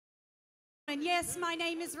And yes, my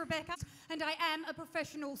name is Rebecca, and I am a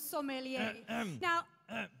professional sommelier. Now,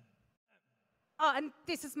 and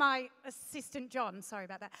this is my assistant, John. Sorry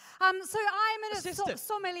about that. So I'm a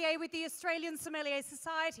sommelier with the Australian Sommelier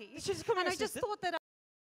Society. And I just thought that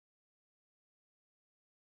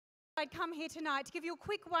I'd come here tonight to give you a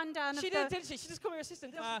quick rundown of didn't she? She just called me her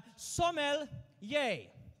assistant. Sommelier.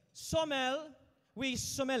 Sommel, we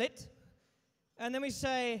sommel it. And then we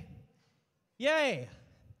say, yay.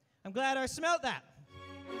 I'm glad I smelt that.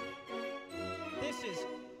 This is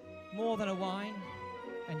more than a wine,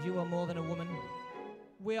 and you are more than a woman.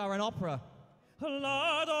 We are an opera.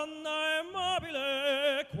 La donna è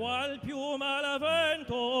mobile, qual piuma al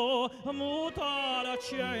vento, muta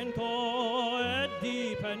l'accento e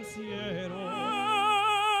di pensiero.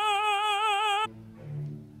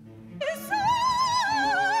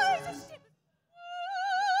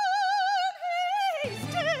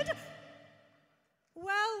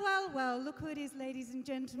 Well, look who it is, ladies and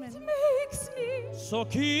gentlemen. It makes me so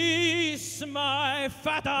kiss my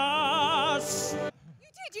fat ass.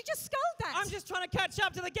 You just sculled that. I'm just trying to catch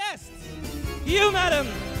up to the guests. You, madam,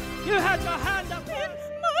 you had your hand up in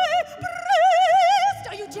my breast.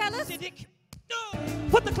 Are you jealous? Acidic. No.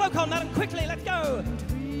 Put the cloak on, madam, quickly, let's go.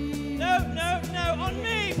 No, on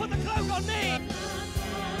me. Put the cloak on me.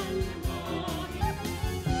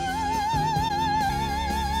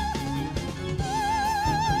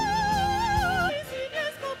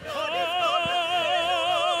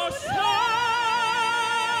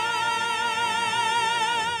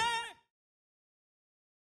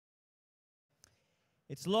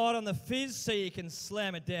 It's light on the fizz so you can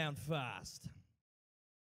slam it down fast.